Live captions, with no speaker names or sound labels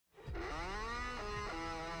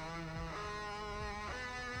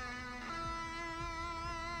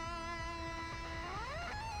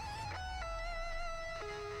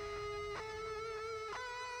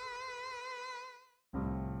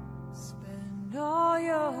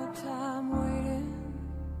your time waiting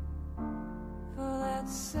for that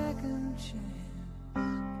second chance,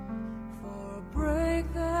 for a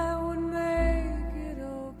break that would make it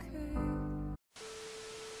okay.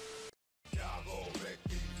 Y'all gon' make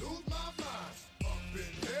me lose my mind. Up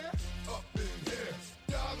in here, up in here.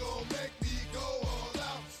 Y'all gon' make me go all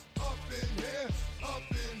out. Up in here,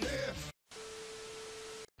 up in here.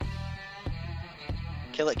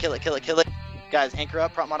 Kill it, kill it, kill it, kill it. Guys, anchor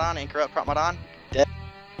up, prop mod on, anchor up, prop mod on. Dead.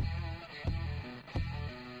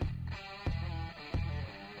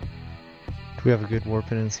 Do we have a good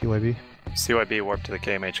warp in CYB? CYB warp to the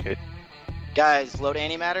KMH gate. Guys, load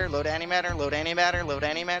antimatter, load antimatter, load antimatter, load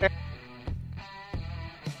antimatter.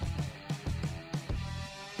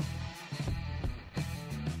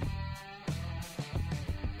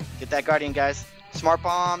 Get that guardian, guys. Smart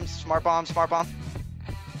bombs, smart bombs, smart bomb.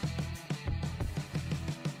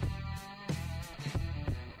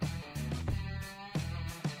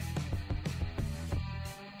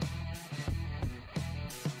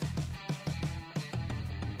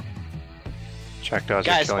 Check does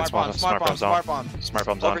Guys, killing smart bombs, smart bombs, smart bombs. Smart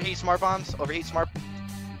bombs on. Overheat smart bombs, overheat smart.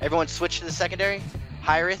 Everyone switch to the secondary.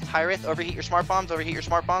 High rift, overheat your smart bombs, overheat your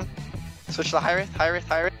smart bomb. Switch to the high rift, high rift,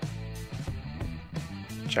 high rift.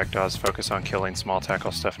 Check does focus on killing small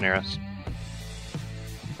tackle stuff near us.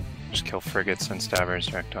 Just kill frigates and stabbers,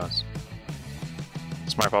 Jack does.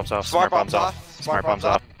 Smart bombs off, smart bombs off, smart bombs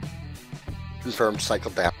off. Confirmed,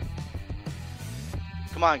 cycle down.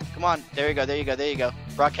 Come on, come on. There you go, there you go, there you go.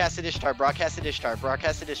 Broadcasted Ishtar, broadcasted Ishtar,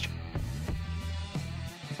 broadcasted Ishtar.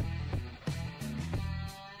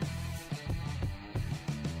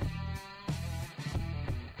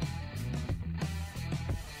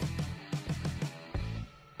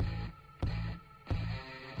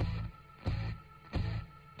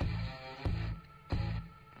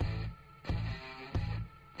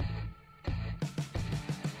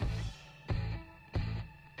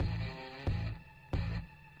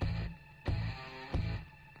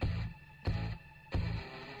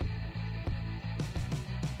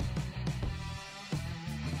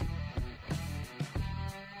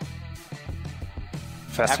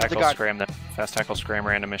 Fast tackle, scram them. Fast tackle, scram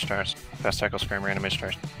random Ishtars. Fast tackle, scram random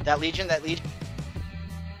Ishtars. That Legion, that Legion.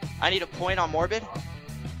 I need a point on Morbid.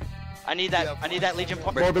 I need that. I need that Legion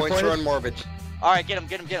point. Morbid points are on Morbid. All right, get him,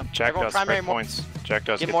 get him, get him. Jack Everyone does primary points. Jack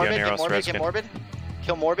does get get Morbid, the get Aneros Morbid, reskin. get Morbid.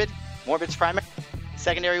 Kill Morbid. Morbid's primary.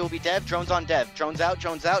 Secondary will be Dev. Drones on Dev. Drones out.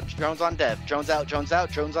 Drones out. Drones on Dev. Drones out. Drones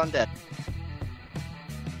out. Drones on Dev.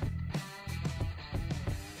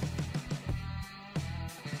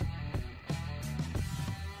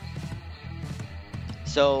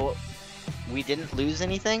 So, we didn't lose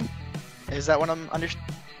anything? Is that what I'm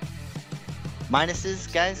understanding?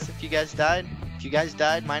 Minuses, guys, if you guys died? If you guys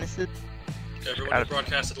died, minuses? Everyone who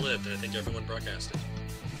broadcasted lived, and I think everyone broadcasted.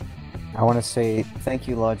 I want to say thank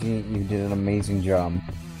you, Logi. You did an amazing job.